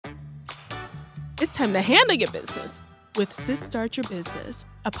It's time to handle your business with Sis Start Your Business,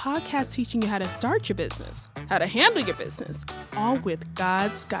 a podcast teaching you how to start your business, how to handle your business, all with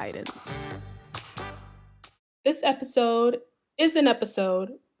God's guidance. This episode is an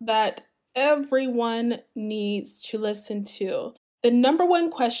episode that everyone needs to listen to. The number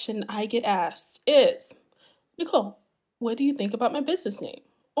one question I get asked is, Nicole, what do you think about my business name?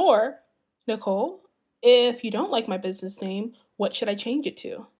 Or, Nicole, if you don't like my business name, what should I change it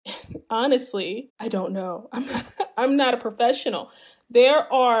to? Honestly, I don't know. I'm not a professional.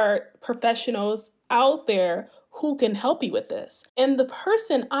 There are professionals out there who can help you with this. And the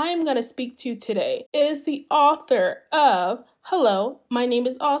person I'm going to speak to today is the author of Hello, My Name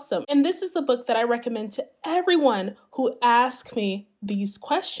is Awesome. And this is the book that I recommend to everyone who asks me these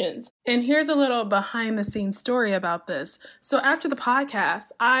questions. And here's a little behind the scenes story about this. So after the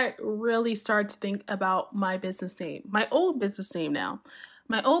podcast, I really started to think about my business name, my old business name now.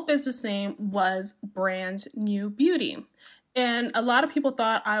 My old business name was Brand New Beauty. And a lot of people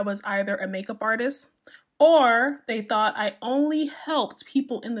thought I was either a makeup artist or they thought I only helped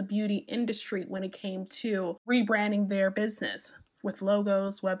people in the beauty industry when it came to rebranding their business with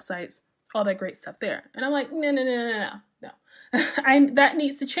logos, websites, all that great stuff there. And I'm like, no. That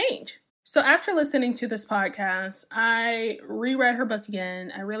needs to change. So after listening to this podcast, I reread her book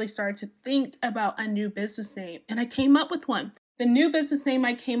again. I really started to think about a new business name, and I came up with one. The new business name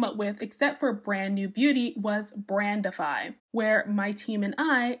I came up with, except for Brand New Beauty, was Brandify, where my team and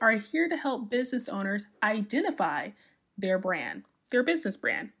I are here to help business owners identify their brand, their business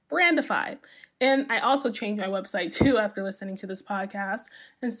brand, Brandify. And I also changed my website too after listening to this podcast.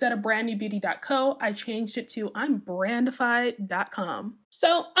 Instead of brandnewbeauty.co, I changed it to I'mBrandify.com.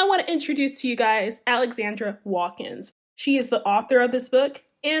 So I want to introduce to you guys Alexandra Watkins. She is the author of this book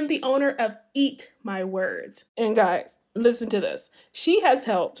and the owner of Eat My Words. And guys, listen to this. She has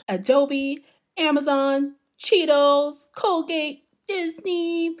helped Adobe, Amazon, Cheetos, Colgate,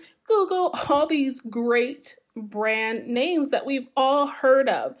 Disney, Google, all these great brand names that we've all heard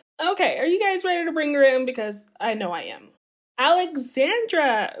of. Okay, are you guys ready to bring her in? Because I know I am.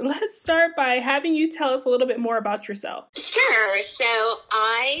 Alexandra, let's start by having you tell us a little bit more about yourself. Sure. So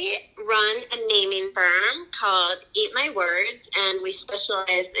I run a naming firm called Eat My Words, and we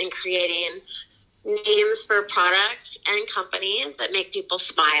specialize in creating names for products and companies that make people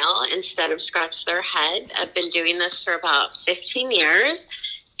smile instead of scratch their head. I've been doing this for about 15 years,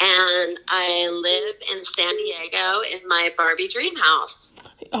 and I live in San Diego in my Barbie dream house.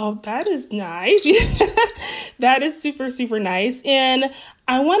 Oh, that is nice. That is super, super nice. And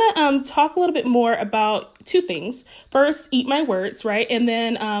I want to talk a little bit more about two things. First, Eat My Words, right? And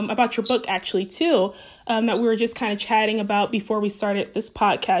then about your book, actually, too, that we were just kind of chatting about before we started this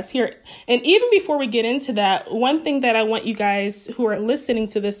podcast here. And even before we get into that, one thing that I want you guys who are listening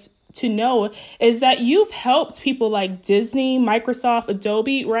to this to know is that you've helped people like Disney, Microsoft,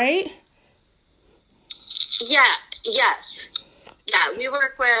 Adobe, right? Yes. Yeah, we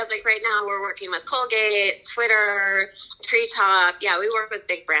work with, like right now, we're working with Colgate, Twitter, Treetop. Yeah, we work with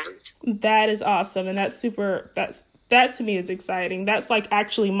big brands. That is awesome. And that's super, that to me is exciting. That's like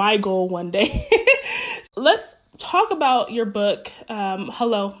actually my goal one day. Let's talk about your book,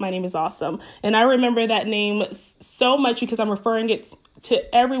 Hello, My Name is Awesome. And I remember that name so much because I'm referring it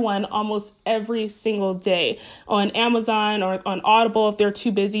to everyone almost every single day on Amazon or on Audible if they're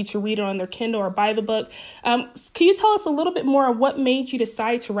too busy to read it on their Kindle or buy the book. Can you tell us a little bit more of what made you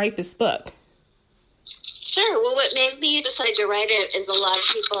decide to write this book? Sure. Well, what made me decide to write it is a lot of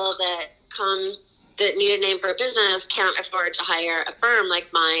people that need a name for a business can't afford to hire a firm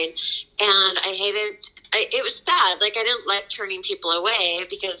like mine. And it was sad. Like, I didn't like turning people away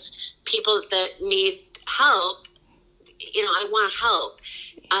because people that need help, I want to help,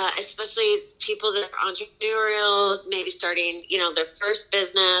 especially people that are entrepreneurial, maybe starting, their first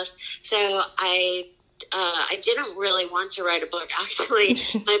business. So I didn't really want to write a book. Actually,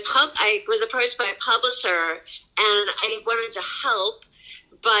 I was approached by a publisher, and I wanted to help,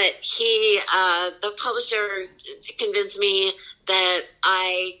 but the publisher convinced me that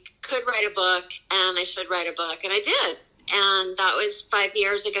I could write a book and I should write a book, and I did. And that was 5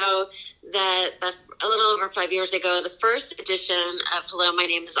 years ago. A little over 5 years ago, the first edition of Hello, My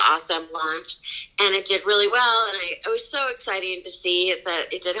Name is Awesome launched, and it did really well. And it was so exciting to see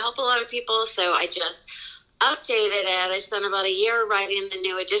that it did help a lot of people. So I just updated it. I spent about a year writing the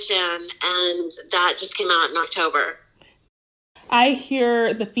new edition, and that just came out in October. I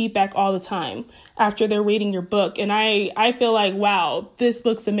hear the feedback all the time after they're reading your book. And I feel like, wow, this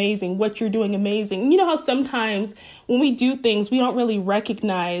book's amazing. What you're doing amazing. You know how sometimes when we do things, we don't really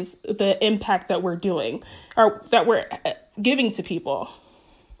recognize the impact that we're doing or that we're giving to people.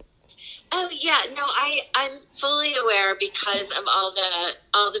 Oh yeah, no, I'm fully aware because of all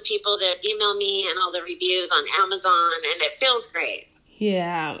the people that email me and all the reviews on Amazon, and it feels great.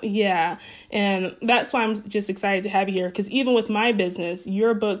 Yeah. And that's why I'm just excited to have you here, because even with my business,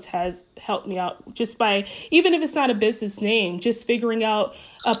 your book has helped me out just by, even if it's not a business name, just figuring out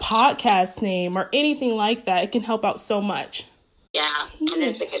a podcast name or anything like that. It can help out so much. Yeah, and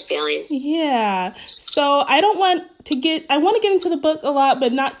it's a good feeling. Yeah. So I want to get into the book a lot,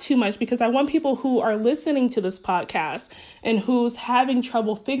 but not too much, because I want people who are listening to this podcast and who's having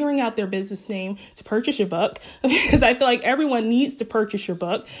trouble figuring out their business name to purchase your book, because I feel like everyone needs to purchase your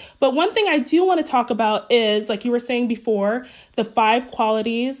book. But one thing I do want to talk about is, like you were saying before, the 5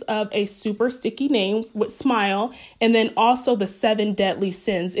 qualities of a super sticky name with Smile, and then also the 7 deadly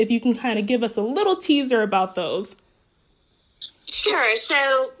sins. If you can kind of give us a little teaser about those. Sure. So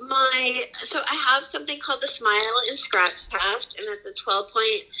I have something called the Smile and Scratch test, and it's a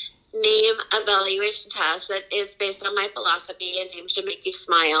 12-point name evaluation test that is based on my philosophy, and names should make you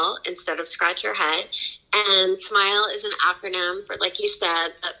smile instead of scratch your head. And SMILE is an acronym for, like you said,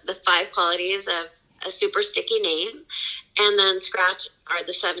 the 5 qualities of a super sticky name. And then scratch are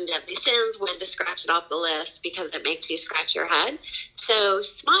the 7 deadly sins, when to scratch it off the list because it makes you scratch your head. So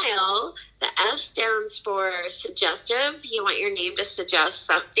SMILE, the S stands for suggestive. You want your name to suggest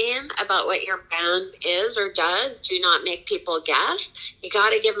something about what your brand is or does. Do not make people guess. You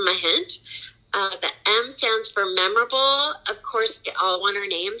got to give them a hint. The M stands for memorable. Of course, we all want our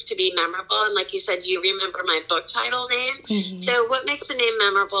names to be memorable. And like you said, you remember my book title name. Mm-hmm. So what makes a name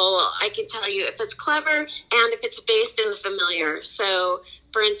memorable? Well, I can tell you if it's clever and if it's based in the familiar. So,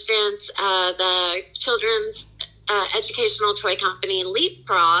 for instance, the children's educational toy company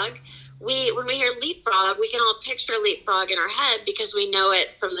Leapfrog, when we hear Leapfrog, we can all picture Leapfrog in our head because we know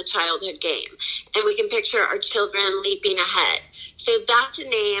it from the childhood game. And we can picture our children leaping ahead. So that's a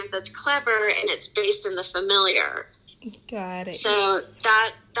name that's clever and it's based in the familiar. Got it. So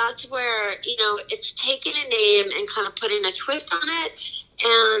that's where, it's taking a name and kind of putting a twist on it.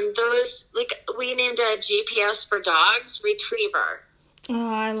 And those, like, we named a GPS for dogs Retriever.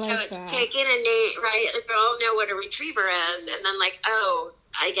 Oh, I like that. So it's taking a name, right? Like, we all know what a retriever is. And then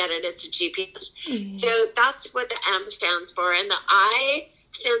I get it. It's a GPS. Mm-hmm. So that's what the M stands for. And the I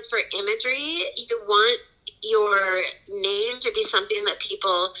stands for imagery. You want your name to be something that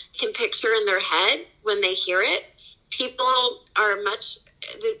people can picture in their head when they hear it. People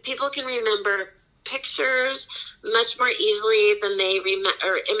can remember pictures much more easily than they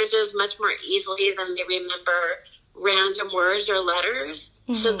or images much more easily than they remember random words or letters.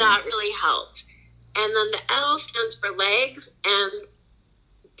 Mm-hmm. So that really helped. And then the L stands for legs, and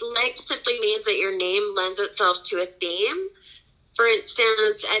legs simply means that your name lends itself to a theme. For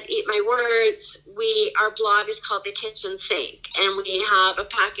instance, at Eat My Words, our blog is called The Kitchen Sink, and we have a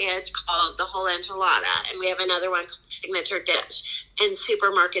package called The Whole Enchilada, and we have another one called Signature Dish and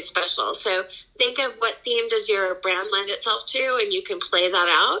Supermarket Special. So think of what theme does your brand lend itself to, and you can play that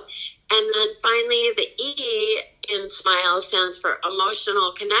out. And then finally, the E in SMILE stands for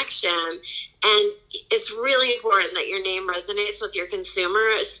emotional connection. And it's really important that your name resonates with your consumer,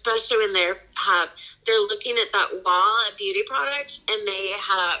 especially when they're looking at that wall of beauty products and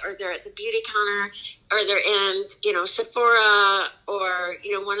or they're at the beauty counter, or they're in, Sephora or,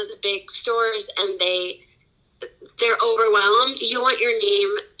 one of the big stores, and they're overwhelmed. You want your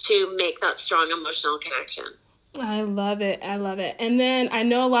name to make that strong emotional connection. I love it. And then I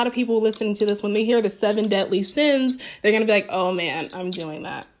know a lot of people listening to this, when they hear the 7 deadly sins, they're going to be like, oh man, I'm doing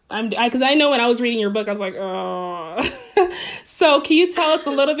that. Because I know when I was reading your book, I was like, oh. So can you tell us a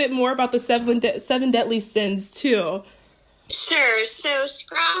little bit more about the 7 deadly sins too? Sure. So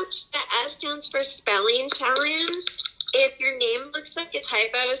scratch, the S stands for spelling challenge. If your name looks like a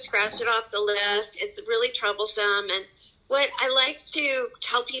typo, scratch it off the list. It's really troublesome. And what I like to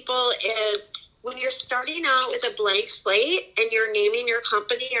tell people is, when you're starting out with a blank slate and you're naming your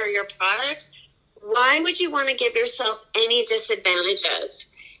company or your products, why would you want to give yourself any disadvantages?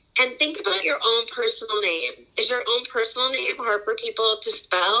 And think about your own personal name. Is your own personal name hard for people to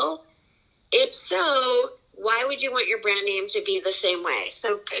spell? If so, why would you want your brand name to be the same way?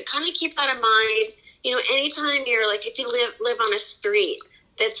 So kind of keep that in mind. Anytime if you live on a street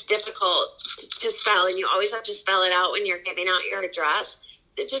that's difficult to spell, and you always have to spell it out when you're giving out your address,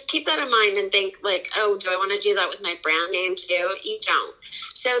 just keep that in mind and think oh, do I want to do that with my brand name too? You don't.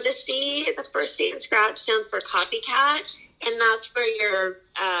 So the first C in scratch stands for copycat, and that's where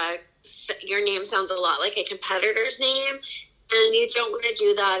your name sounds a lot like a competitor's name, and you don't want to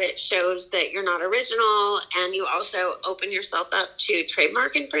do that. It shows that you're not original, and you also open yourself up to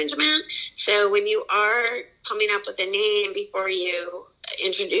trademark infringement. So when you are coming up with a name, before you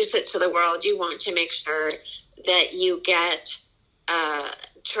introduce it to the world, you want to make sure that you get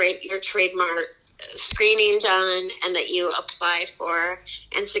your trademark screening done and that you apply for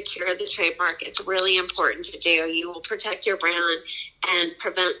and secure the trademark. It's really important to do. You will protect your brand and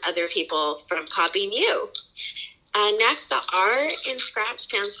prevent other people from copying you. Next, the R in Scratch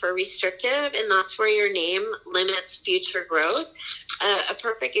stands for restrictive, and that's where your name limits future growth. A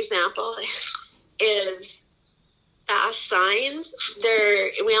perfect example is Fast Signs.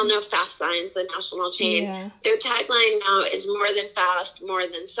 We all know Fast Signs, the national chain. Yeah. Their tagline now is more than fast, more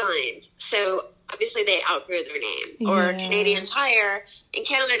than signs. So obviously they outgrew their name. Yeah. Or Canadian Tire in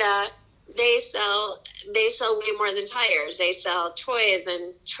Canada, they sell way more than tires. They sell toys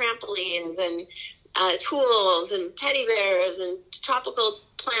and trampolines and tools and teddy bears and tropical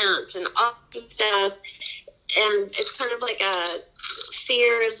plants and all this stuff. And it's kind of like a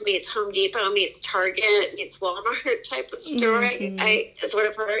Sears meets Home Depot meets Target meets Walmart type of store. That's what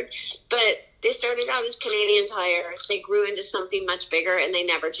I've heard. But they started out as Canadian Tire. They grew into something much bigger, and they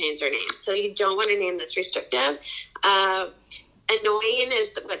never changed their name. So you don't want a name that's restrictive. Annoying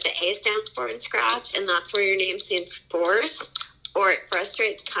is what the A stands for in Scratch, and that's where your name seems forced or it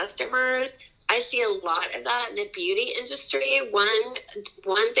frustrates customers. I see a lot of that in the beauty industry. One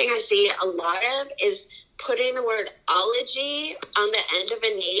thing I see a lot of is putting the word ology on the end of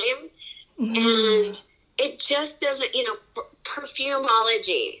a name, and it just doesn't,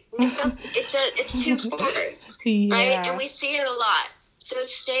 perfumology. It's too forced, right? And we see it a lot. So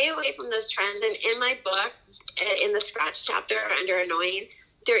stay away from those trends. And in my book, in the Scratch chapter under annoying,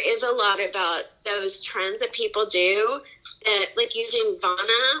 there is a lot about those trends that people do, that like using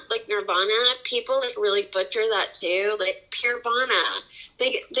Vana, like Nirvana. People like really butcher that too, like pure Vana.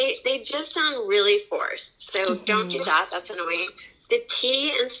 They just sound really forced. So don't do that. That's annoying. The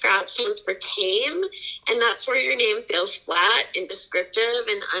T in Scratch stands for tame, and that's where your name feels flat and descriptive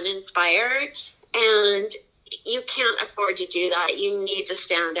and uninspired. And you can't afford to do that. You need to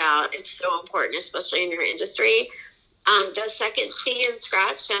stand out. It's so important, especially in your industry. The second C in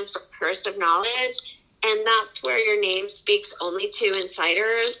Scratch stands for cursive knowledge, and that's where your name speaks only to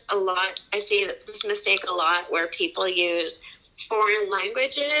insiders. I see this mistake a lot where people use foreign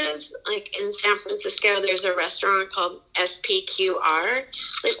languages. Like in San Francisco, there's a restaurant called SPQR.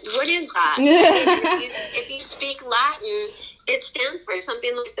 Like, what is that? if you speak Latin, it stands for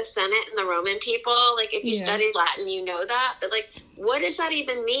something like the Senate and the Roman people. Like, if you studied Latin, you know that. But, like, what does that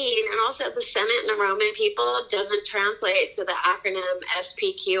even mean? And also, the Senate and the Roman people doesn't translate to the acronym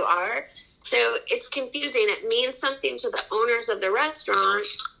SPQR. So it's confusing. It means something to the owners of the restaurant.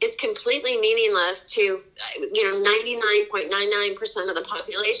 It's completely meaningless to, 99.99% of the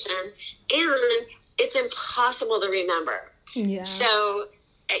population. And it's impossible to remember. Yeah. So,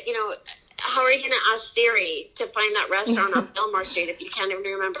 how are you going to ask Siri to find that restaurant on Fillmore Street if you can't even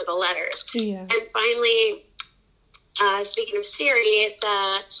remember the letters? Yeah. And finally, speaking of Siri,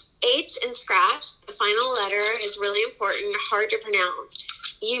 the H in Scratch, the final letter, is really important, hard to pronounce.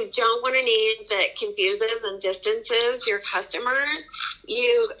 You don't want a name that confuses and distances your customers.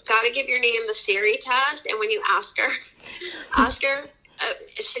 You got to give your name the Siri test, and when you ask her,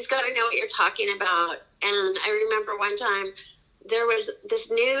 she's got to know what you're talking about. And I remember one time there was this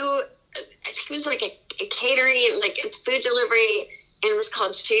new, I think it was like a catering, like a food delivery, and it was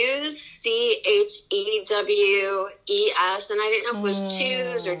called Chews, CHEWES, and I didn't know if it was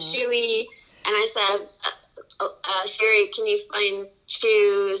Chews or Chewy, and I said, Siri, can you find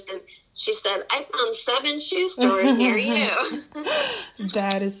Chews? And she said, I found 7 shoe stores near you.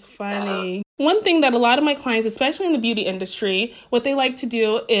 That is funny. One thing that a lot of my clients, especially in the beauty industry, what they like to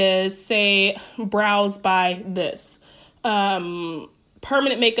do is say, browse by this.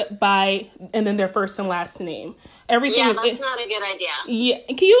 Permanent makeup by, and then their first and last name. Everything that's not a good idea. Yeah.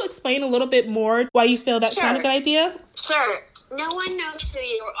 Can you explain a little bit more why you feel that's not a good idea? Sure. No one knows who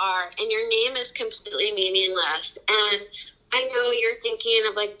you are, and your name is completely meaningless. And I know you're thinking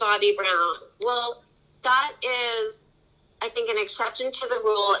of like Bobbi Brown. Well, that is, I think, an exception to the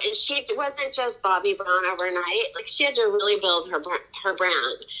rule. And she wasn't just Bobbi Brown overnight. Like, she had to really build her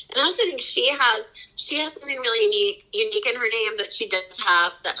brand. And I also think she has something really unique in her name that she does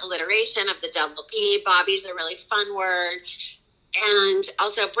have, the alliteration of the double B. Bobby's a really fun word. And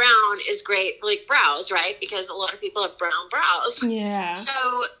also brown is great, like brows, right? Because a lot of people have brown brows. Yeah. So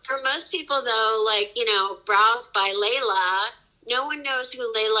for most people, though, like, brows by Layla, no one knows who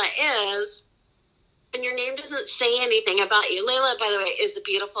Layla is. And your name doesn't say anything about you. Layla, by the way, is a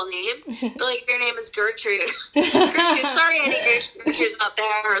beautiful name. But, like, if your name is Gertrude. Sorry, any Gertrudes out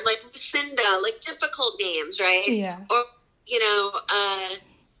there. Or, like, Lucinda, like, difficult names, right? Yeah. Or,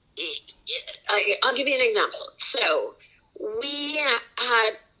 I'll give you an example. So we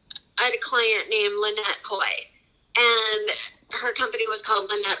had I had a client named Lynette Hoy, and her company was called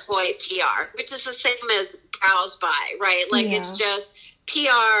Lynette Hoy PR, which is the same as Browse By, right? Like, it's just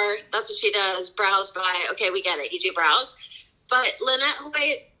PR. That's what she does. Browse By. Okay, we get it. You do browse. But Lynette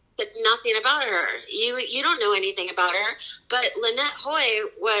Hoy said nothing about her. You don't know anything about her. But Lynette Hoy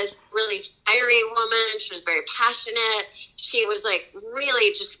was really fiery woman. She was very passionate. She was like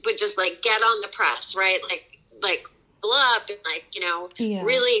really would like get on the press, right? Like up and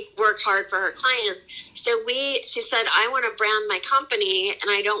really work hard for her clients. So she said, I want to brand my company and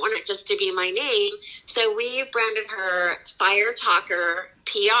I don't want it just to be my name. So we branded her Fire Talker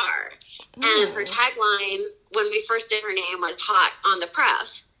PR. And her tagline when we first did her name was Hot on the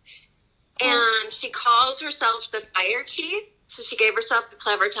Press. And she calls herself the Fire Chief. So she gave herself a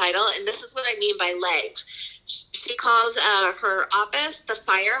clever title. And this is what I mean by legs. She calls her office the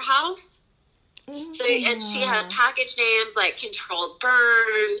Firehouse. So, and she has package names like Controlled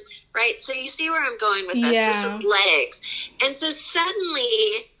Burn, right? So you see where I'm going with this. This is legs. And so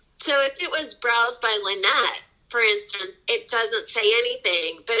suddenly, if it was Browse by Lynette, for instance, it doesn't say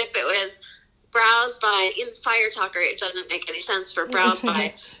anything. But if it was Browse by in Fire Talker, it doesn't make any sense for Browse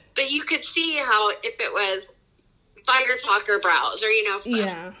by. But you could see how if it was Fire Talker Browse, or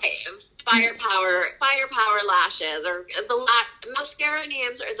Firepower Lashes, or the mascara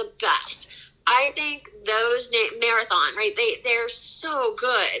names are the best. I think those Marathon, right? They're so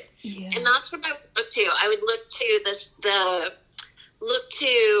good, and that's what I would look to. I would look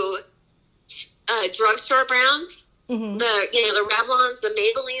to drugstore brands, the Revlons, the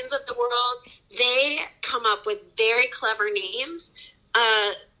Maybellines of the world. They come up with very clever names.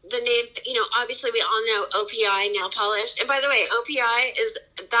 The names, obviously we all know OPI nail polish, and by the way, OPI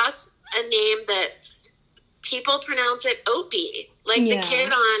that's a name that people pronounce it Opie. Like the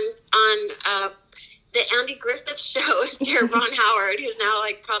kid on the Andy Griffith show, Ron Howard, who's now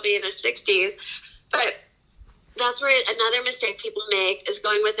like probably in his 60s. But that's where another mistake people make is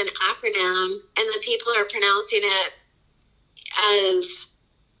going with an acronym, and then people are pronouncing it as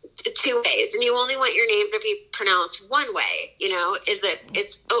two ways, and you only want your name to be pronounced one way.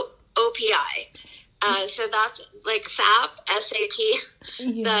 It's OPI. So that's like SAP, S-A-P,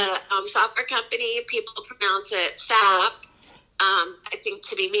 the software company. People pronounce it SAP. I think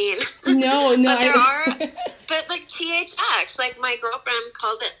to be mean. No. But like THX, like my girlfriend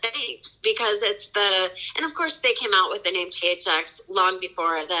called it Thanks because it's and of course they came out with the name THX long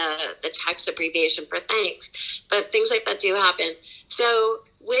before the text abbreviation for thanks. But things like that do happen. So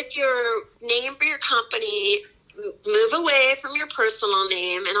with your name for your company, move away from your personal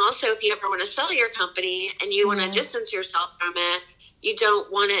name. And also if you ever want to sell your company and you want to distance yourself from it, you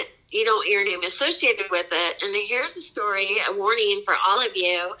don't want your name associated with it. And here's a story, a warning for all of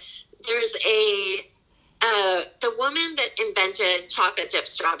you. There's the woman that invented chocolate dipped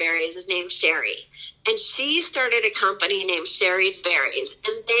strawberries is named Sherry. And she started a company named Sherry's Berries,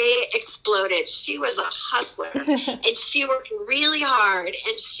 and they exploded. She was a hustler, and she worked really hard,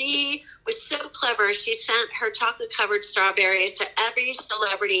 and she was so clever. She sent her chocolate-covered strawberries to every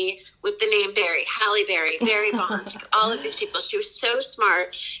celebrity with the name Berry, Halle Berry, Barry Bonds, all of these people. She was so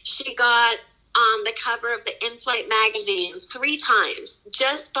smart. She got on the cover of the In-Flight magazines 3 times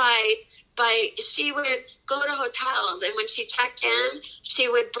just by she would go to hotels, and when she checked in, she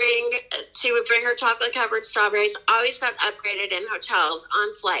would bring her chocolate covered strawberries. Always got upgraded in hotels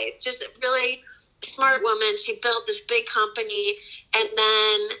on flights. Just a really smart woman. She built this big company, and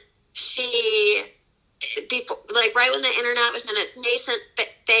then right when the internet was in its nascent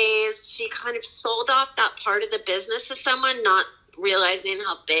phase, she kind of sold off that part of the business to someone, not realizing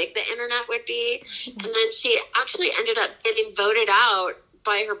how big the internet would be. And then she actually ended up getting voted out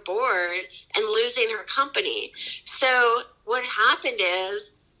by her board and losing her company. So what happened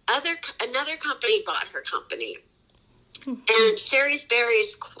is another company bought her company. And Sherry's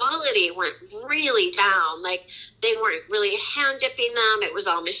Berries quality went really down. Like, they weren't really hand dipping them. It was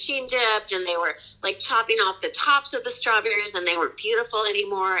all machine dipped, and they were like chopping off the tops of the strawberries, and they weren't beautiful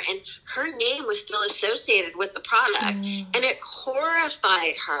anymore. And her name was still associated with the product, and it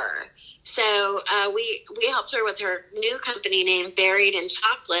horrified her. So we helped her with her new company name, Buried in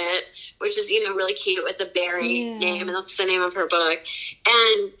Chocolate, which is, really cute with the berry name, and that's the name of her book.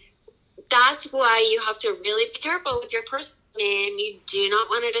 And that's why you have to really be careful with your personal name. You do not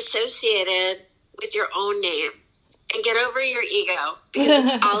want it associated with your own name. And get over your ego, because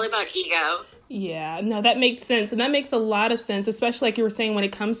it's all about ego. Yeah, no, that makes sense. And that makes a lot of sense, especially like you were saying, when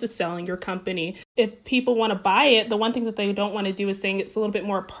it comes to selling your company. If people want to buy it, the one thing that they don't want to do is saying it's a little bit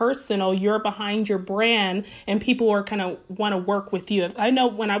more personal. You're behind your brand and people are kind of want to work with you. I know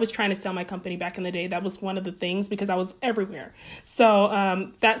when I was trying to sell my company back in the day, that was one of the things because I was everywhere. So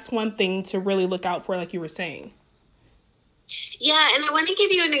that's one thing to really look out for, like you were saying. Yeah, and I want to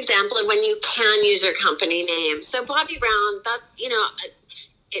give you an example of when you can use your company name. So Bobbi Brown, that's,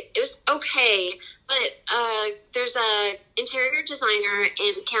 it was okay, but there's a interior designer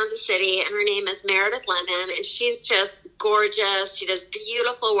in Kansas City, and her name is Meredith Lemon, and she's just gorgeous. She does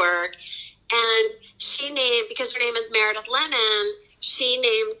beautiful work, and she named, because her name is Meredith Lemon, she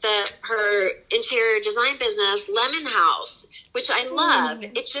named her interior design business Lemon House, which I love.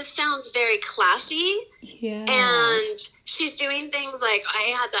 It just sounds very classy. Yeah. And she's doing things like,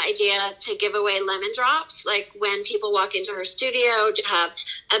 I had the idea to give away lemon drops, like when people walk into her studio, to have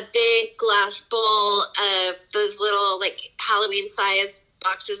a big glass bowl of those little like Halloween size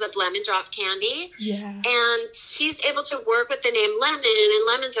boxes of lemon drop candy. Yeah. And she's able to work with the name lemon, and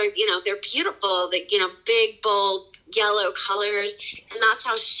lemons are, they're beautiful, big, bold, yellow colors. And that's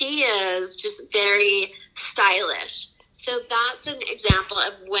how she is, just very stylish. So that's an example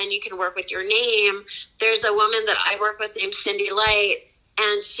of when you can work with your name. There's a woman that I work with named Cindy Light,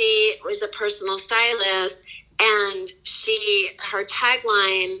 and she was a personal stylist, and her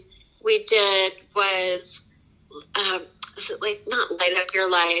tagline we did was, like, not light up your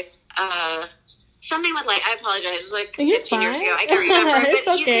life, something with light. I apologize. It was like 15 years ago. I can't remember. But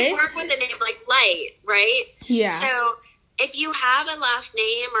okay. You can work with a name like Light, right? Yeah. So if you have a last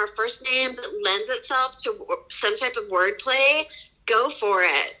name or a first name that lends itself to some type of wordplay, go for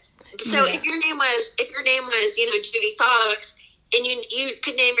it. So if your name was, Judy Fox, and you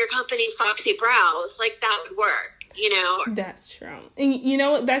could name your company Foxy Brows, like that would work. That's true.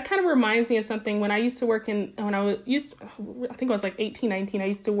 And that kind of reminds me of something when I used to work I think I was like 18, 19, I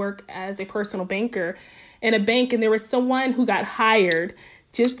used to work as a personal banker in a bank, and there was someone who got hired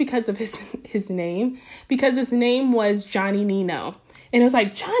just because of his name, because his name was Johnny Nino. And it was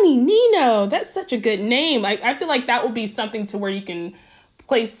like, Johnny Nino, that's such a good name. Like, I feel like that would be something to where you can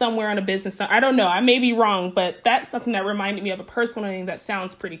place somewhere on a business. I don't know, I may be wrong, but that's something that reminded me of a personal name that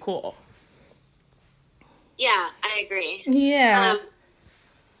sounds pretty cool. Yeah, I agree. Yeah.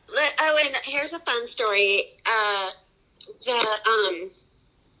 And here's a fun story.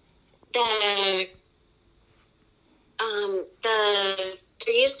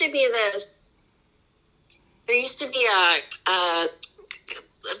 There used to be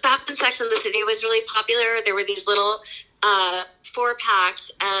back when Sex and the City was really popular, there were these little 4-packs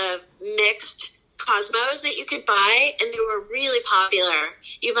of mixed Cosmos that you could buy, and they were really popular.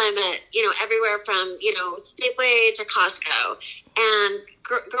 You buy them at, everywhere from, Safeway to Costco. And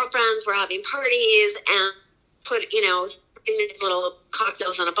girlfriends were having parties and put, these little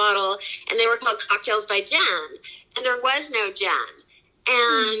cocktails in a bottle, and they were called Cocktails by Jen. And there was no Jen.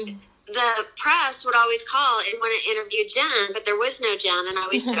 And the press would always call and want to interview Jen, but there was no Jen. And I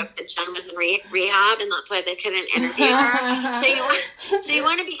always joked that Jen was in rehab, and that's why they couldn't interview her. So you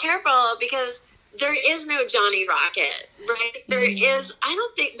want to be careful, because there is no Johnny Rocket, right? I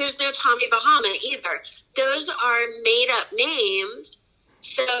don't think there's no Tommy Bahama either. Those are made up names.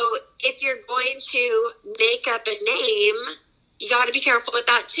 So if you're going to make up a name, you got to be careful with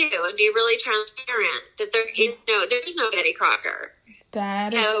that too, and be really transparent that there is no Betty Crocker.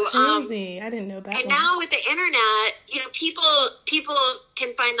 That is crazy. I didn't know that. And now with the internet, people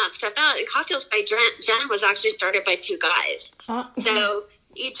can find that stuff out. And Cocktails by Jen was actually started by 2 guys. So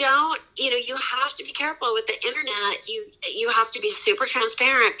you have to be careful with the internet. You have to be super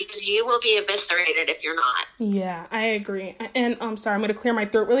transparent, because you will be eviscerated if you're not. Yeah, I agree. And I'm sorry, I'm going to clear my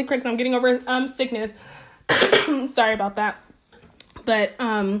throat really quick because I'm getting over sickness. Sorry about that. But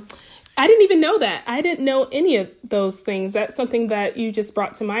I didn't even know that. I didn't know any of those things. That's something that you just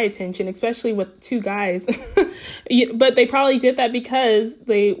brought to my attention, especially with 2 guys. But they probably did that because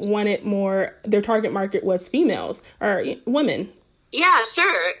they wanted more, their target market was females or women. Yeah,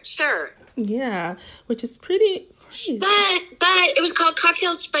 sure. Yeah, which is pretty crazy. But it was called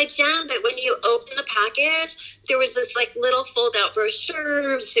Cocktails by Jen, but when you open the package, there was this like little fold-out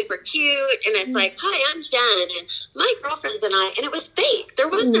brochure, super cute, and it's like, hi, I'm Jen, and my girlfriend and I, and it was fake. There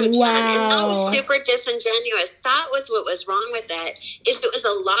was no Jen, and that was super disingenuous. That was what was wrong with it, is it was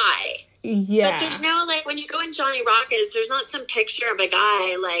a lie. Yeah. But there's no, like, when you go in Johnny Rockets, there's not some picture of a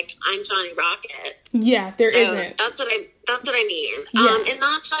guy like, I'm Johnny Rocket. Yeah, there isn't. That's what I mean. Yeah. And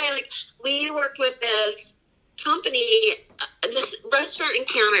that's why, like, we worked with this company, this restaurant in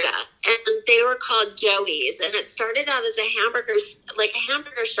Canada, and they were called Joey's, and it started out as a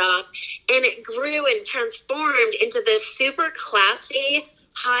hamburger shop, and it grew and transformed into this super classy,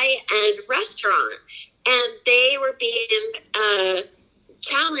 high-end restaurant, and they were being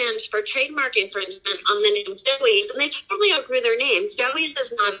challenged for trademark infringement on the name Joey's, and they totally outgrew their name. Joey's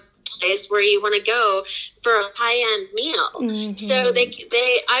is not a place where you want to go for a high-end meal. So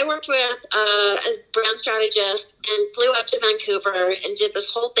I worked with a brand strategist and flew up to Vancouver and did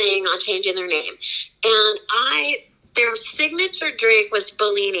this whole thing on changing their name. And their signature drink was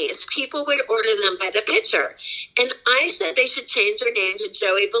Bellini's. People would order them by the pitcher. And I said they should change their name to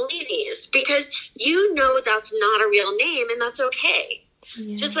Joey Bellini's, because that's not a real name, and that's okay.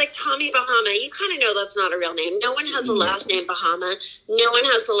 Yeah. Just like Tommy Bahama, you kind of know that's not a real name. No one has a last name Bahama. No one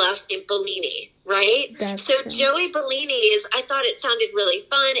has the last name Bellini, right? That's so true. Joey Bellini's, I thought it sounded really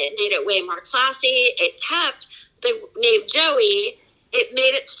fun. It made it way more classy. It kept the name Joey. It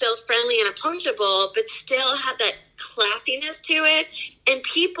made it still friendly and approachable, but still had that classiness to it. And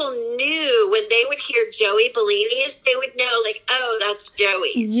people knew when they would hear Joey Bellini's, they would know, like, oh, that's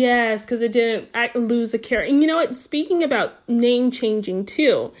Joey. Yes, because it didn't lose the character. And you know what? Speaking about name changing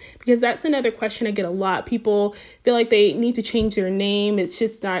too, because that's another question I get a lot. People feel like they need to change their name. It's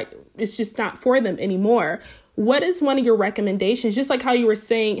just not for them anymore. What is one of your recommendations? Just like how you were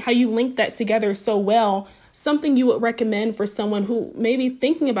saying, how you linked that together so well, something you would recommend for someone who may be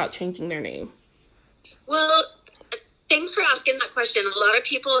thinking about changing their name? Well, thanks for asking that question. A lot of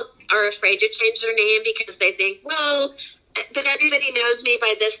people are afraid to change their name because they think, well, but everybody knows me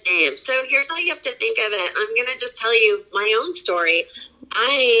by this name. So here's how you have to think of it. I'm going to just tell you my own story.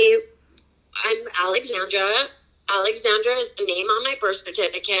 I'm Alexandra. Alexandra is the name on my birth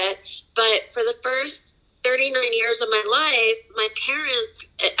certificate. But for the first 39 years of my life, my parents,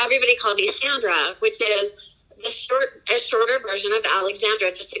 everybody called me Sandra, which is a shorter version of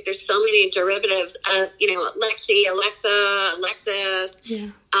Alexandra. Just like there's so many derivatives of, Lexi, Alexa, Alexis,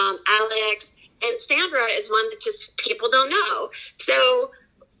 Alex. And Sandra is one that just people don't know. So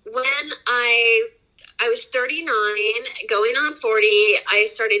when I was 39, going on 40, I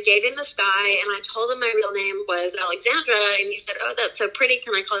started dating this guy, and I told him my real name was Alexandra, and he said, oh, that's so pretty.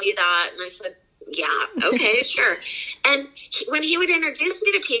 Can I call you that? And I said, yeah, okay, sure. And when he would introduce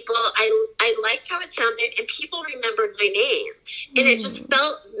me to people, I liked how it sounded, and people remembered my name. And it just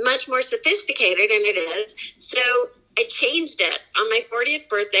felt much more sophisticated, and it is. So I changed it. On my 40th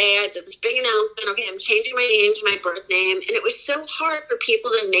birthday, I did this big announcement, okay, I'm changing my name to my birth name. And it was so hard for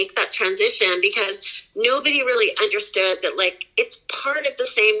people to make that transition because nobody really understood that, like, it's part of the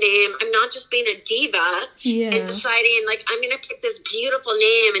same name. I'm not just being a diva and deciding, like, I'm going to pick this beautiful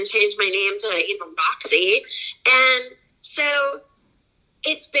name and change my name to, Roxy. And so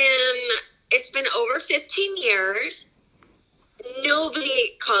it's been over 15 years.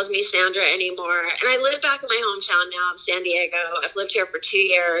 Nobody calls me Sandra anymore. And I live back in my hometown now of San Diego. I've lived here for 2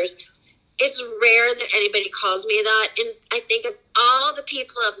 years. It's rare that anybody calls me that. And I think of all the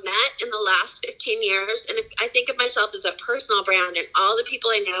people I've met in the last 15 years, and if I think of myself as a personal brand, and all the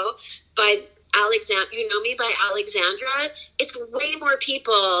people I know by Alexandra, me by Alexandra, it's way more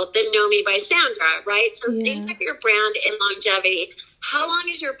people than know me by Sandra, right? So think of your brand in longevity. How long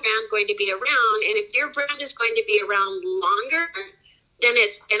is your brand going to be around? And if your brand is going to be around longer than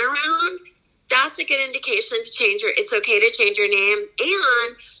it's been around, that's a good indication to it's okay to change your name.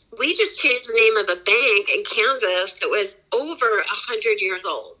 And we just changed the name of a bank in Kansas that was over 100 years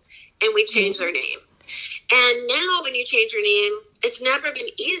old, and we changed their name. And now when you change your name, it's never been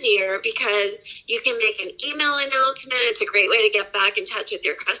easier because you can make an email announcement. It's a great way to get back in touch with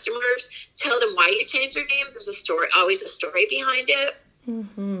your customers. Tell them why you changed your name. There's always a story behind it.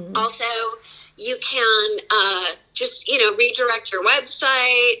 Mm-hmm. Also, you can just, redirect your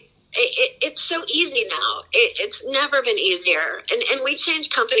website. It's so easy now. It's never been easier. And we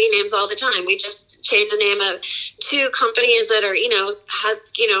change company names all the time. We just changed the name of 2 companies that are, have,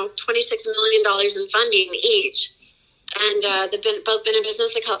 $26 million in funding each. And they've both been in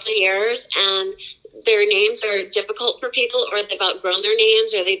business a couple of years, and their names are difficult for people, or they've outgrown their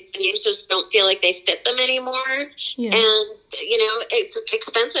names, or the names just don't feel like they fit them anymore. Yeah. And, it's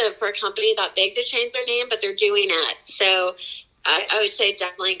expensive for a company that big to change their name, but they're doing it. So I would say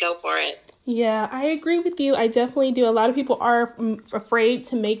definitely go for it. Yeah, I agree with you. I definitely do. A lot of people are afraid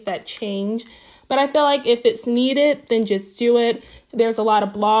to make that change, but I feel like if it's needed, then just do it. There's a lot of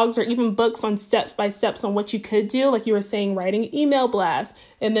blogs or even books on step-by-steps on what you could do. Like you were saying, writing email blasts,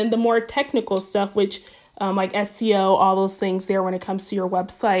 and then the more technical stuff, which like SEO, all those things there when it comes to your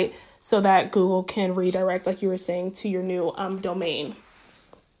website, so that Google can redirect, like you were saying, to your new domain.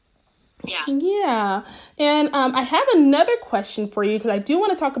 Yeah. Yeah. And I have another question for you, because I do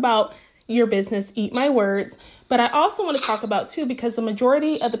want to talk about your business, Eat My Words. But I also want to talk about, too, because the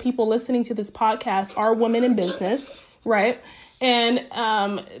majority of the people listening to this podcast are women in business, right? And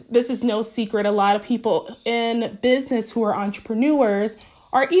this is no secret. A lot of people in business who are entrepreneurs,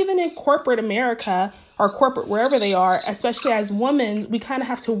 or even in corporate America or corporate wherever they are, especially as women, we kind of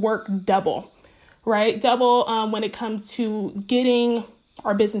have to work double, right? Double when it comes to getting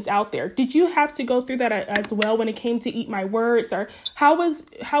our business out there. Did you have to go through that as well when it came to Eat My Words, or how was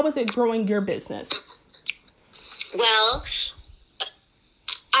it growing your business? Well,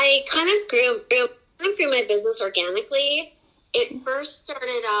 I kind of grew my business organically. It first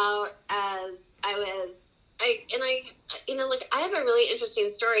started out as I have a really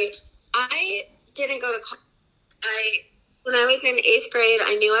interesting story. I didn't go to college. When I was in 8th grade,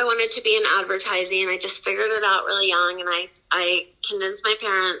 I knew I wanted to be in advertising. I just figured it out really young, and I convinced my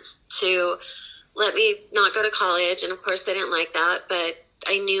parents to let me not go to college. And of course, they didn't like that, but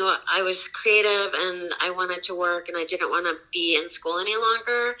I knew I was creative and I wanted to work, and I didn't want to be in school any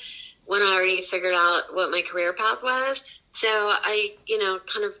longer when I already figured out what my career path was. So I,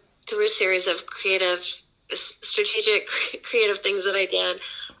 kind of through a series of strategic creative things that I did,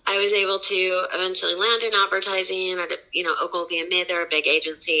 I was able to eventually land in advertising at, Ogilvy and May. They're a big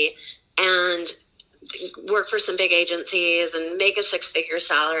agency, and work for some big agencies and make a 6-figure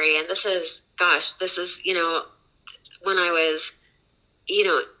salary. And this is, when I was,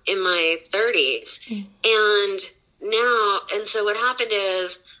 in my 30s. And so what happened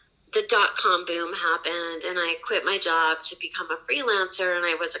is the .com boom happened, and I quit my job to become a freelancer, and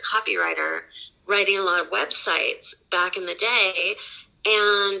I was a copywriter writing a lot of websites back in the day.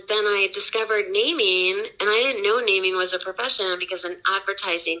 And then I discovered naming, and I didn't know naming was a profession, because in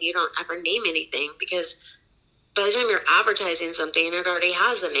advertising, you don't ever name anything, because by the time you're advertising something, it already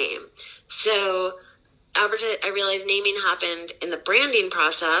has a name. So I realized naming happened in the branding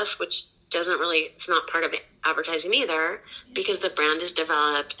process, which it's not part of advertising either, because the brand is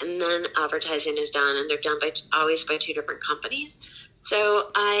developed and then advertising is done, and they're done always by 2 different companies. So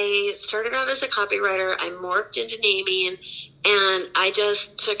I started out as a copywriter. I morphed into naming, and I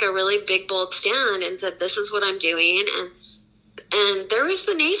just took a really big, bold stand and said, this is what I'm doing. And there was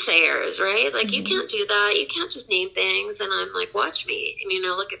the naysayers, right? Like, you can't do that. You can't just name things. And I'm like, watch me. And,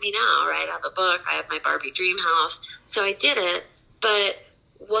 look at me now, right? I have a book. I have my Barbie dream house. So I did it. But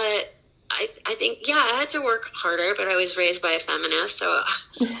what I think, I had to work harder, but I was raised by a feminist. So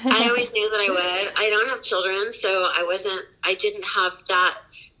I always knew that I would. I don't have children, so I didn't have that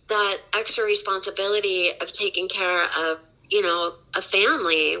extra responsibility of taking care of, a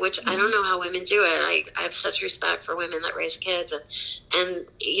family, which I don't know how women do it. I have such respect for women that raise kids. And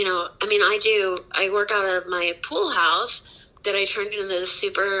I work out of my pool house that I turned into this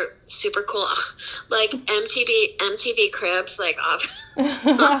super, super cool, like MTV Cribs, like off.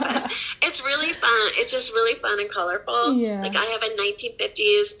 It's really fun. It's just really fun and colorful. Yeah. Like, I have a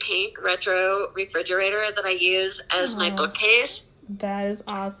 1950s pink retro refrigerator that I use as my bookcase. That is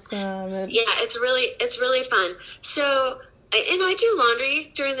awesome. Yeah, it's really fun. So, and I do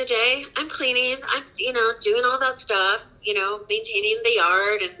laundry during the day. I'm cleaning. I'm, doing all that stuff, maintaining the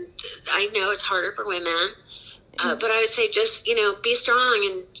yard. And I know it's harder for women. But I would say just, be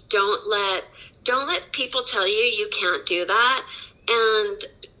strong, and don't let people tell you can't do that. And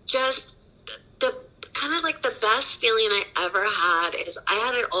just the kind of like the best feeling I ever had is I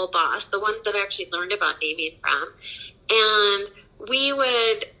had an old boss, the one that I actually learned about naming from. And we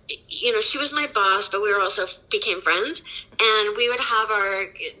would, she was my boss, but we also became friends. And we would have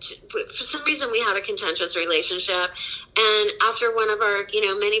for some reason we had a contentious relationship. And after one of our,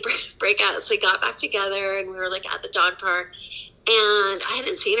 many breakouts, we got back together, and we were like at the dog park. And I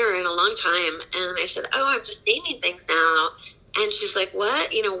hadn't seen her in a long time. And I said, oh, I'm just naming things now. And she's like,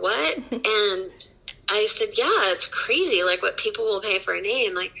 what? What? And I said, yeah, it's crazy. Like, what people will pay for a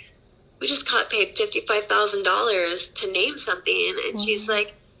name. Like, we just got paid $55,000 to name something. And she's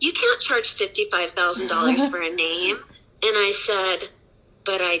like, you can't charge $55,000 for a name. And I said,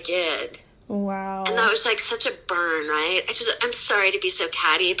 but I did. Wow. And that was like such a burn, right? I'm sorry to be so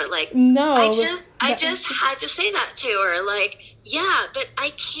catty, but like, no, I just had to say that to her. Like, yeah, but I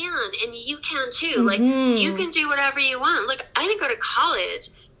can, and you can too. Like, you can do whatever you want. Look, I didn't go to college,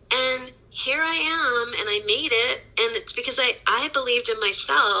 and here I am, and I made it. And it's because I believed in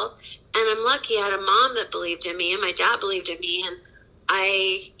myself, and I'm lucky I had a mom that believed in me, and my dad believed in me. And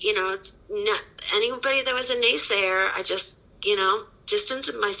anybody that was a naysayer, I just,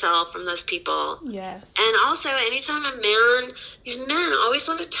 distanced myself from those people. Yes. And also, anytime these men always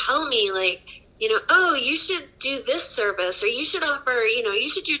want to tell me, like, oh, you should do this service, or you should offer, you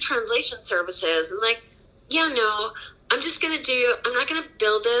should do translation services. And like, yeah, no, I'm not going to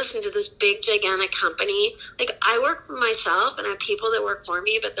build this into this big, gigantic company. Like, I work for myself and I have people that work for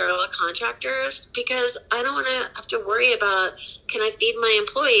me, but they're all contractors, because I don't want to have to worry about, can I feed my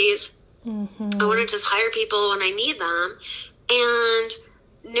employees? I want to just hire people when I need them. And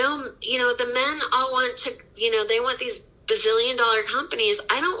no, the men all want to, they want these bazillion-dollar companies.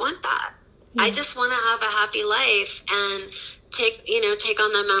 I don't want that. Yeah. I just want to have a happy life and take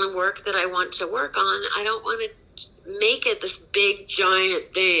on the amount of work that I want to work on. I don't want to make it this big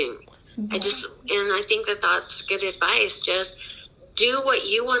giant thing. Yeah. I think that that's good advice. Just do what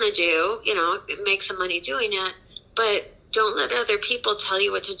you want to do, make some money doing it, but don't let other people tell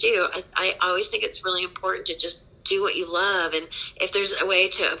you what to do. I always think it's really important to just do what you love. And if there's a way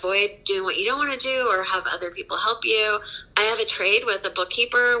to avoid doing what you don't want to do or have other people help you, I have a trade with a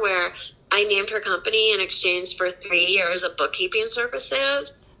bookkeeper where I named her company in exchange for 3 years of bookkeeping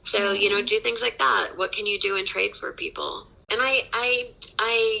services. So, do things like that. What can you do in trade for people? And when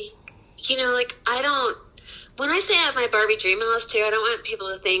I say I have my Barbie dream house too, I don't want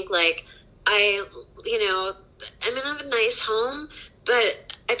people to think like I have a nice home,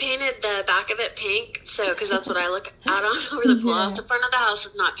 but I painted the back of it pink. So, because that's what I look out on over the floss. The front of the house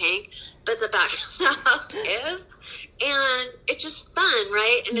is not pink, but the back of the house is. And it's just fun,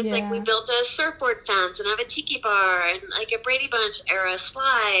 right? And it's like we built a surfboard fence and have a tiki bar and like a Brady Bunch era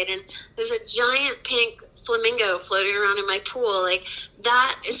slide. And there's a giant pink flamingo floating around in my pool. Like,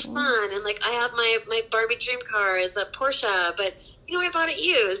 that is fun. And like, I have my Barbie dream car is a Porsche, but I bought it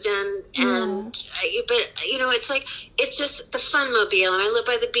used it's like, it's just the fun mobile, and I live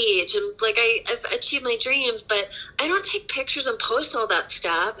by the beach, and like I've achieved my dreams, but I don't take pictures and post all that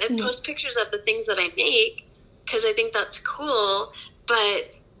stuff. I post pictures of the things that I make, because I think that's cool.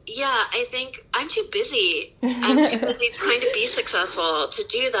 But yeah, I think I'm too busy. I'm too busy trying to be successful to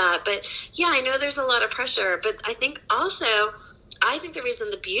do that. But yeah, I know there's a lot of pressure. But I think the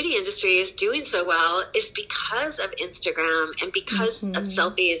reason the beauty industry is doing so well is because of Instagram and because of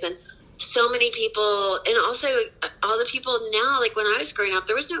selfies, and so many people, and also all the people now, like when I was growing up,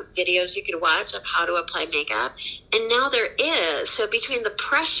 there was no videos you could watch of how to apply makeup. And now there is. So between the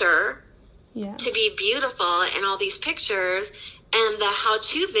pressure to be beautiful and all these pictures and the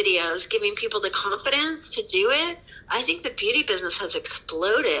how-to videos giving people the confidence to do it, I think the beauty business has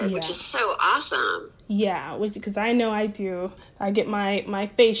exploded, which is so awesome. Yeah, because I know I do. I get my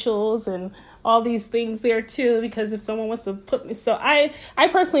facials and all these things there too, because if someone wants to put me, so I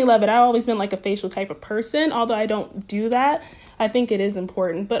personally love it. I've always been like a facial type of person, although I don't do that. I think it is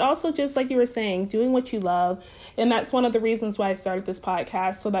important, but also just like you were saying, doing what you love. And that's one of the reasons why I started this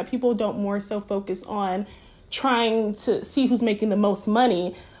podcast, so that people don't more so focus on trying to see who's making the most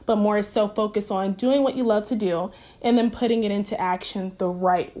money, but more so focus on doing what you love to do and then putting it into action the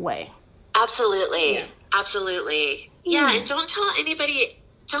right way. Absolutely. Yeah. Absolutely. Yeah. And don't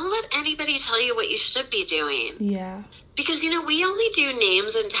let anybody tell you what you should be doing. Yeah. Because, we only do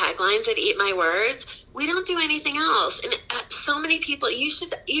names and taglines that eat my words. We don't do anything else. And so many people, you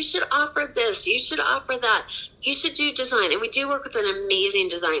should offer this. You should offer that. You should do design. And we do work with an amazing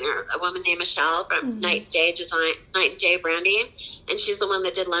designer, a woman named Michelle from Night and Day Branding. And she's the one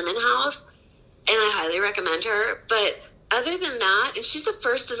that did Lemon House. And I highly recommend her. But other than that, and she's the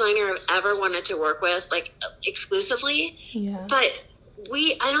first designer I've ever wanted to work with, like exclusively. Yeah. But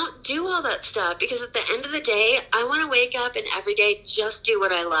I don't do all that stuff, because at the end of the day, I want to wake up and every day just do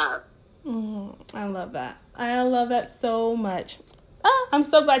what I love. I love that. I love that so much. I'm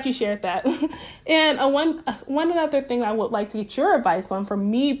so glad you shared that. And one other thing I would like to get your advice on, for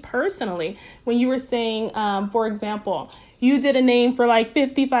me personally, when you were saying, for example, you did a name for like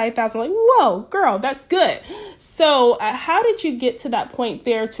 $55,000. Like, whoa, girl, that's good. So how did you get to that point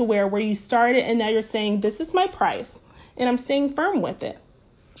there to where you started and now you're saying, this is my price and I'm staying firm with it?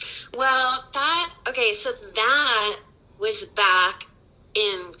 Well, so that was back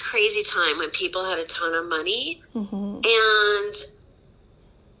in crazy time when people had a ton of money. And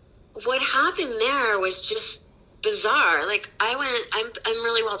what happened there was just bizarre. Like, I'm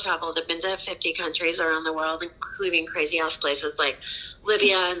really well traveled. I've been to 50 countries around the world, including crazy ass places like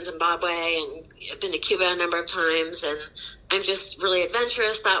Libya and Zimbabwe, and I've been to Cuba a number of times, and I'm just really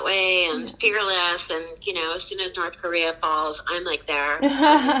adventurous that way and fearless. And, as soon as North Korea falls, I'm like there.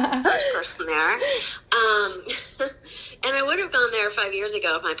 I'm the first person there. And I would have gone there 5 years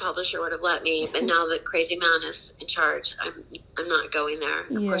ago if my publisher would have let me. But now that crazy man is in charge, I'm not going there.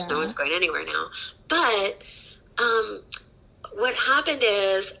 Of course, no one's going anywhere now. But what happened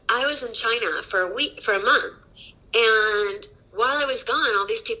is I was in China for a month, and while I was gone, all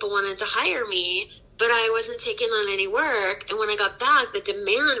these people wanted to hire me, but I wasn't taking on any work. And when I got back, the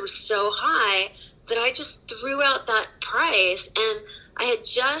demand was so high that I just threw out that price. And I had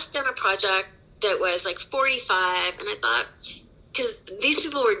just done a project that was like 45. And I thought, because these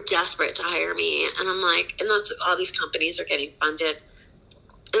people were desperate to hire me. And I'm like, and that's, all these companies are getting funded.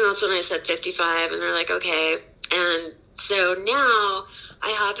 And that's when I said 55. And they're like, okay. And so now I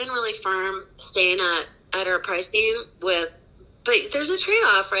have been really firm staying at our pricing with, but there's a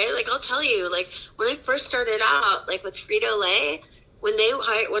trade-off, right? Like, I'll tell you, like, when I first started out, like with Frito-Lay, when they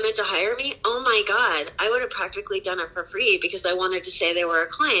wanted to hire me, oh my God, I would have practically done it for free because I wanted to say they were a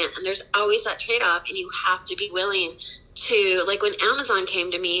client. And there's always that trade-off, and you have to be willing to, like when Amazon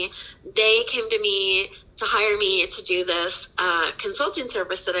came to me, they came to me to hire me to do this consulting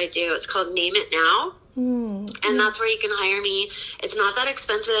service that I do. It's called Name It Now. And that's where you can hire me. It's not that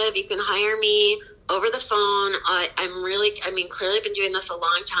expensive. You can hire me over the phone. Clearly been doing this a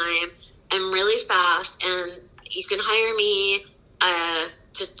long time. I'm really fast, and you can hire me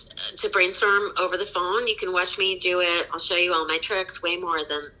to brainstorm over the phone. You can watch me do it. I'll show you all my tricks, way more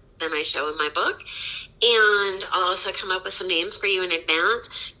than I show in my book. And I'll also come up with some names for you in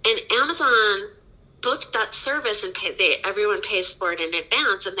advance. And Amazon booked that service, and everyone pays for it in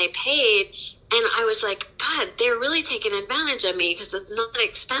advance, and they paid. And I was like, God, they're really taking advantage of me because it's not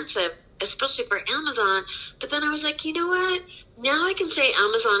expensive, especially for Amazon. But then I was like, you know what? Now I can say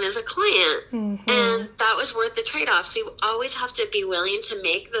Amazon is a client. And that was worth the trade-off. So you always have to be willing to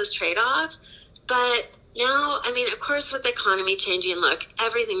make those trade-offs. But now, I mean, of course, with the economy changing, look,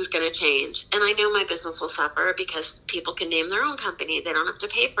 everything's going to change. And I know my business will suffer because people can name their own company. They don't have to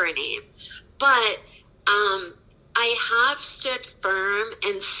pay for a name. But I have stood firm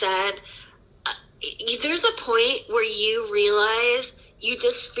and said, there's a point where you realize you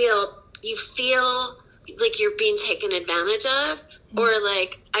feel like you're being taken advantage of, or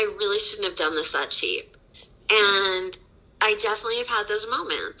like, I really shouldn't have done this that cheap. And I definitely have had those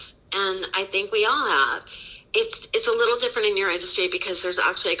moments, and I think we all have. It's a little different in your industry because there's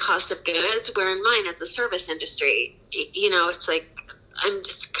actually a cost of goods, where in mine, it's a service industry. You know, it's like, I'm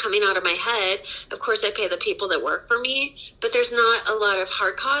just coming out of my head. Of course, I pay the people that work for me, but there's not a lot of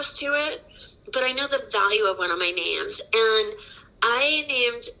hard cost to it. But I know the value of one of my names, and I've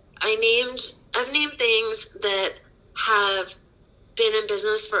named things that have been in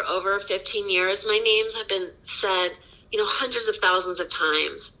business for over 15 years. My names have been said, hundreds of thousands of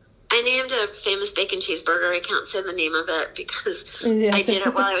times. I named a famous bacon cheeseburger. I can't say the name of it because I did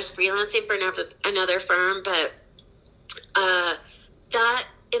it while I was freelancing for another firm. But that,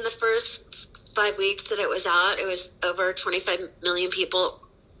 in the first 5 weeks that it was out, it was over 25 million people.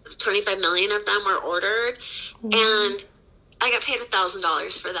 25 million of them were ordered, and I got paid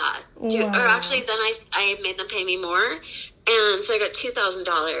 $1,000 for that. Wow. Or actually, then I made them pay me more, and so I got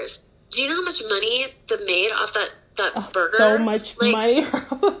 $2,000. Do you know how much money they made off that burger? So much money,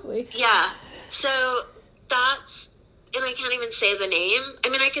 probably. Yeah. So that's, and I can't even say the name. I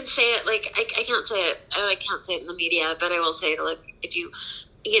mean, I can say it, like, I can't say it. I can't say it in the media, but I will say it, like, if you,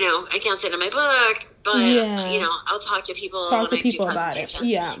 I can't say it in my book, but, I'll talk to people when I do about it.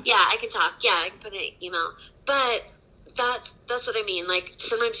 Yeah. Yeah, I can talk. Yeah, I can put it in an email. But that's what I mean. Like,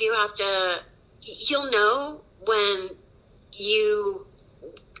 sometimes you have to, you'll know when you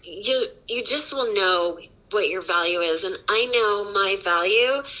just will know what your value is. And I know my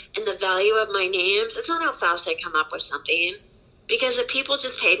value and the value of my names. It's not how fast I come up with something. Because if people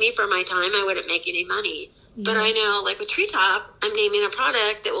just paid me for my time, I wouldn't make any money. Yeah. But I know, like with Treetop, I'm naming a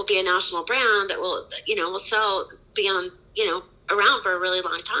product that will be a national brand that will, will sell beyond, around for a really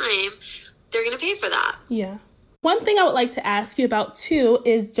long time. They're going to pay for that. Yeah. One thing I would like to ask you about, too,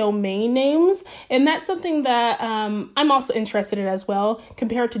 is domain names. And that's something that I'm also interested in as well.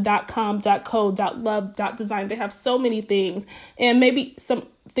 Compared to .com, .co, .love, .design, they have so many things. And maybe some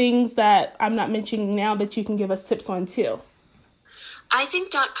things that I'm not mentioning now that you can give us tips on, too. I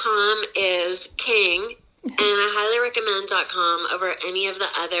think .com is king, and I highly recommend .com over any of the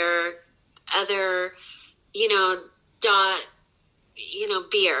other,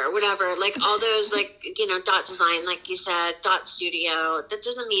 beer, whatever, like all those, like, .design, like you said, .studio. That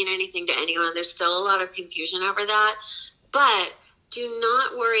doesn't mean anything to anyone. There's still a lot of confusion over that. Like, do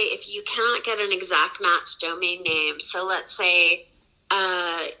not worry if you cannot get an exact match domain name. So let's say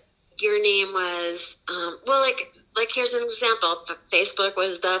your name was, like here's an example. Facebook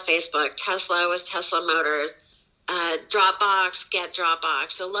was the Facebook. Tesla was Tesla Motors. Dropbox, get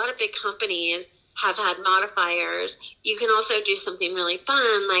Dropbox. So a lot of big companies have had modifiers. You can also do something really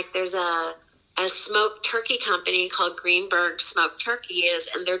fun. Like there's a a smoked turkey company called Greenberg Smoked Turkeys,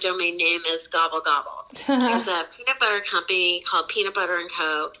 and their domain name is Gobble Gobble. There's a peanut butter company called Peanut Butter and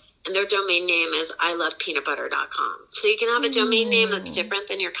Co., and their domain name is ilovepeanutbutter.com. So you can have a domain name that's different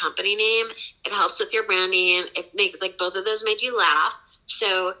than your company name. It helps with your branding. Both of those made you laugh.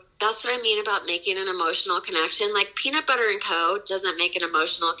 So that's what I mean about making an emotional connection. Like Peanut Butter and Co. doesn't make an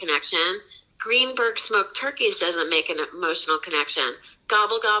emotional connection. Greenberg Smoked Turkeys doesn't make an emotional connection.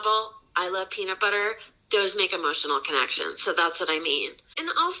 Gobble Gobble, I love peanut butter, those make emotional connections. So that's what I mean. And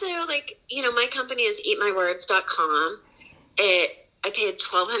also, my company is eatmywords.com. I paid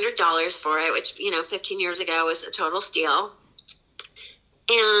 $1,200 for it, which, 15 years ago was a total steal.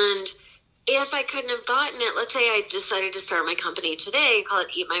 And if I couldn't have gotten it, let's say I decided to start my company today, call it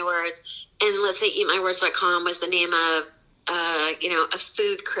Eat My Words, and let's say eatmywords.com was the name of, a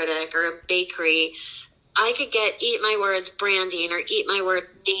food critic or a bakery, I could get Eat My Words branding or Eat My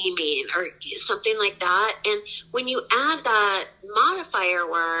Words naming or something like that. And when you add that modifier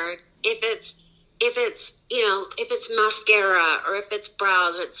word, if it's mascara or if it's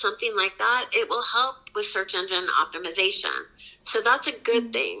brows or something like that, it will help with search engine optimization. So that's a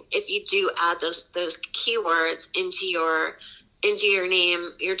good thing if you do add those keywords into your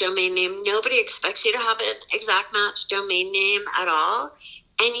name, your domain name. Nobody expects you to have an exact match domain name at all.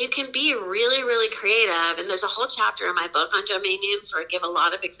 And you can be really, really creative. And there's a whole chapter in my book on domain names where I give a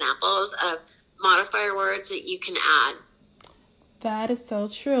lot of examples of modifier words that you can add. That is so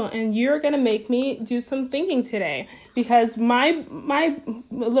true. And you're going to make me do some thinking today, because my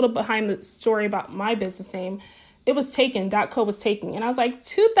little behind the story about my business name, it was taken, .co was taken. And I was like,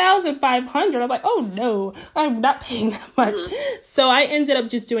 $2,500. I was like, oh no, I'm not paying that much. Mm-hmm. So I ended up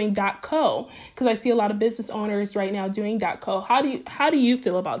just doing .co, because I see a lot of business owners right now doing .co. How do you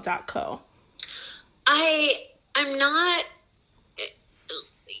feel about .co? I'm not,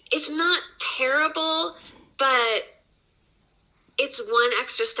 it's not terrible, but it's one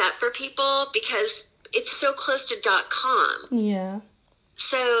extra step for people because it's so close to .com. Yeah.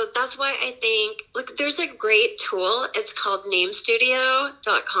 So that's why I think, there's a great tool. It's called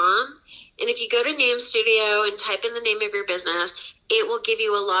namestudio.com. And if you go to NameStudio and type in the name of your business, it will give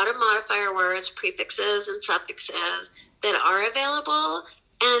you a lot of modifier words, prefixes, and suffixes that are available.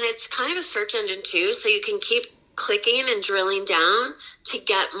 And it's kind of a search engine too, so you can keep clicking and drilling down to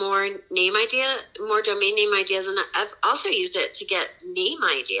get more domain name ideas. And I've also used it to get name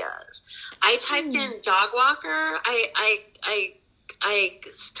ideas. I typed in dog walker. I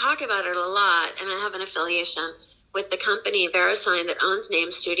talk about it a lot, and I have an affiliation with the company VeriSign that owns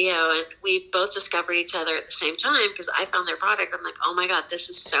Name Studio, and we both discovered each other at the same time because I found their product. I'm like, oh my God, this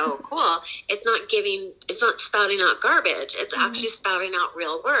is so cool. It's not spouting out garbage. It's actually spouting out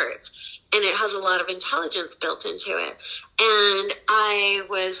real words, and it has a lot of intelligence built into it. And I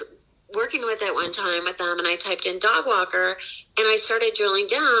was working with it one time with them, and I typed in dog walker, and I started drilling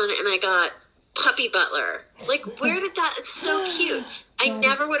down, and I got puppy butler. Where did that? It's so cute. I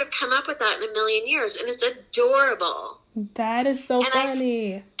never would have come up with that in a million years, and it's adorable. That is so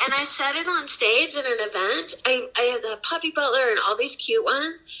funny. And I said it on stage at an event. I had the puppy butler and all these cute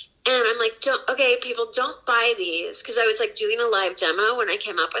ones, and I'm like, people, don't buy these, because I was doing a live demo when I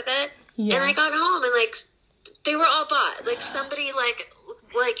came up with it, and I got home and they were all bought. Somebody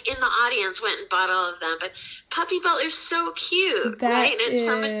in the audience went and bought all of them. But Puppy Butler's so cute, right? And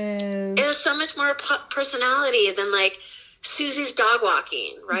it has so much more personality than Susie's dog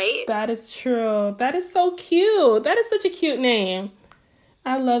walking, right? That is true. That is so cute. That is such a cute name.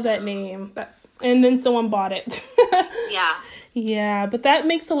 I love that name. And then someone bought it. Yeah. Yeah, but that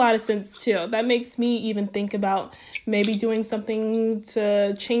makes a lot of sense too. That makes me even think about maybe doing something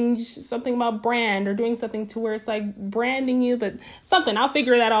to change something about brand, or doing something to where it's branding you, but something. I'll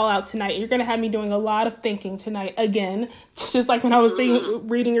figure that all out tonight. You're going to have me doing a lot of thinking tonight again, just like when I was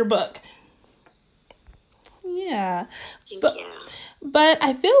reading your book. Yeah. Thank you. But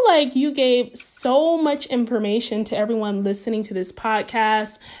I feel like you gave so much information to everyone listening to this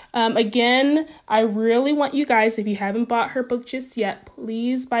podcast. Again, I really want you guys, if you haven't bought her book just yet,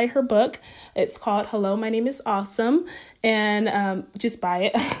 please buy her book. It's called Hello, My Name is Awesome. And just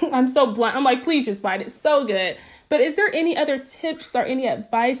buy it. I'm so blunt. I'm like, please just buy it. It's so good. But is there any other tips or any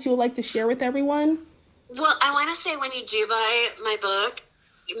advice you would like to share with everyone? Well, I want to say, when you do buy my book,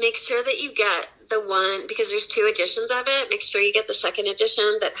 make sure that you get the one, because there's 2 editions of it. Make sure you get the second edition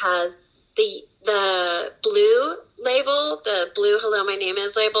that has the blue label, the blue Hello, My Name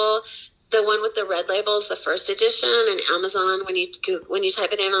Is label. The one with the red label is the first edition. And Amazon, when you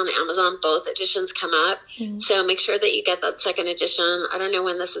type it in on Amazon, both editions come up. Mm-hmm. So make sure that you get that second edition. I don't know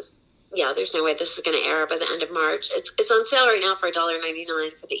when this is yeah, there's no way this is going to air by the end of March. It's on sale right now for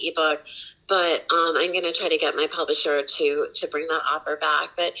 $1.99 for the ebook, but I'm going to try to get my publisher to bring that offer back.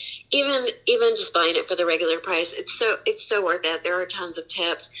 But even just buying it for the regular price, it's so worth it. There are tons of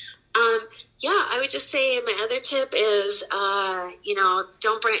tips. Yeah, I would just say my other tip is,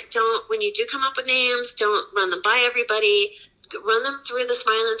 don't when you do come up with names, don't run them by everybody. Run them through the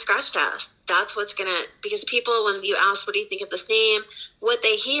smile and scratch test. That's what's because people, when you ask, what do you think of this name? What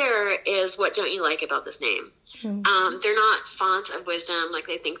they hear is, what don't you like about this name? Mm-hmm. They're not fonts of wisdom like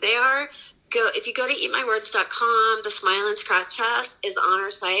they think they are. If you go to eatmywords.com, the smile and scratch test is on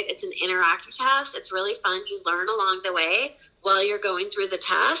our site. It's an interactive test. It's really fun. You learn along the way while you're going through the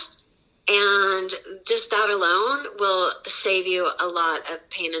test. And just that alone will save you a lot of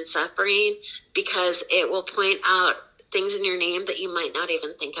pain and suffering, because it will point out things in your name that you might not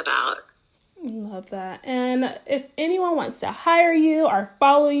even think about. Love that. And if anyone wants to hire you or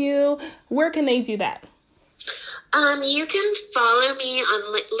follow you, where can they do that? You can follow me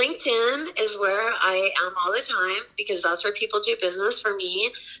on LinkedIn is where I am all the time, because that's where people do business for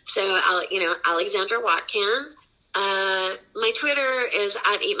me. So, Alexandra Watkins. My Twitter is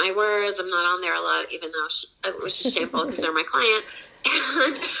at Eat My Words. I'm not on there a lot, even though which is shameful because they're my client.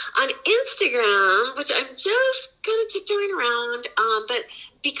 And on Instagram, which I'm just kind of tiptoeing around, but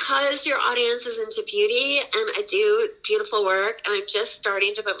because your audience is into beauty and I do beautiful work, and I'm just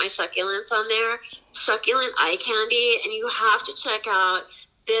starting to put my succulents on there, succulent eye candy, and you have to check out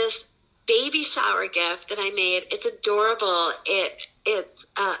this baby shower gift that I made. It's adorable. It's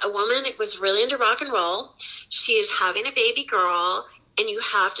a woman. It was really into rock and roll. She is having a baby girl, and you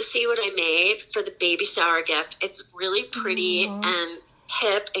have to see what I made for the baby shower gift. It's really pretty and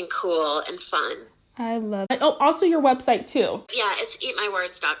hip and cool and fun. I love it. Oh, also your website too. Yeah, it's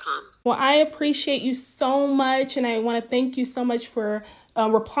eatmywords.com. Well, I appreciate you so much, and I want to thank you so much for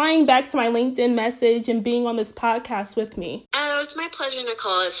replying back to my LinkedIn message and being on this podcast with me. Oh, it's my pleasure,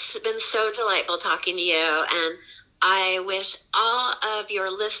 Nicole. It's been so delightful talking to you, and I wish all of your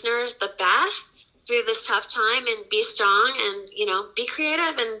listeners the best through this tough time, and be strong, and, be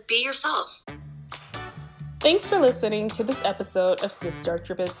creative and be yourself. Thanks for listening to this episode of Sis Start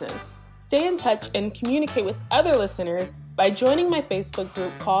Your Business. Stay in touch and communicate with other listeners by joining my Facebook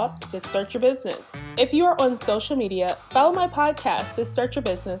group called Sis Start Your Business. If you are on social media, follow my podcast, Sis Start Your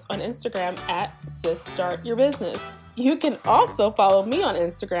Business, on Instagram at Sis Start Your Business. You can also follow me on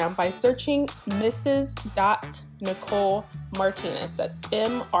Instagram by searching Mrs. Nicole Martinez. That's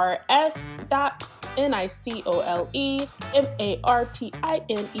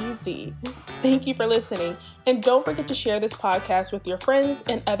MRS.NICOLEMARTINEZ. Thank you for listening, and don't forget to share this podcast with your friends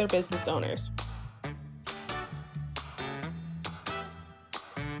and other business owners.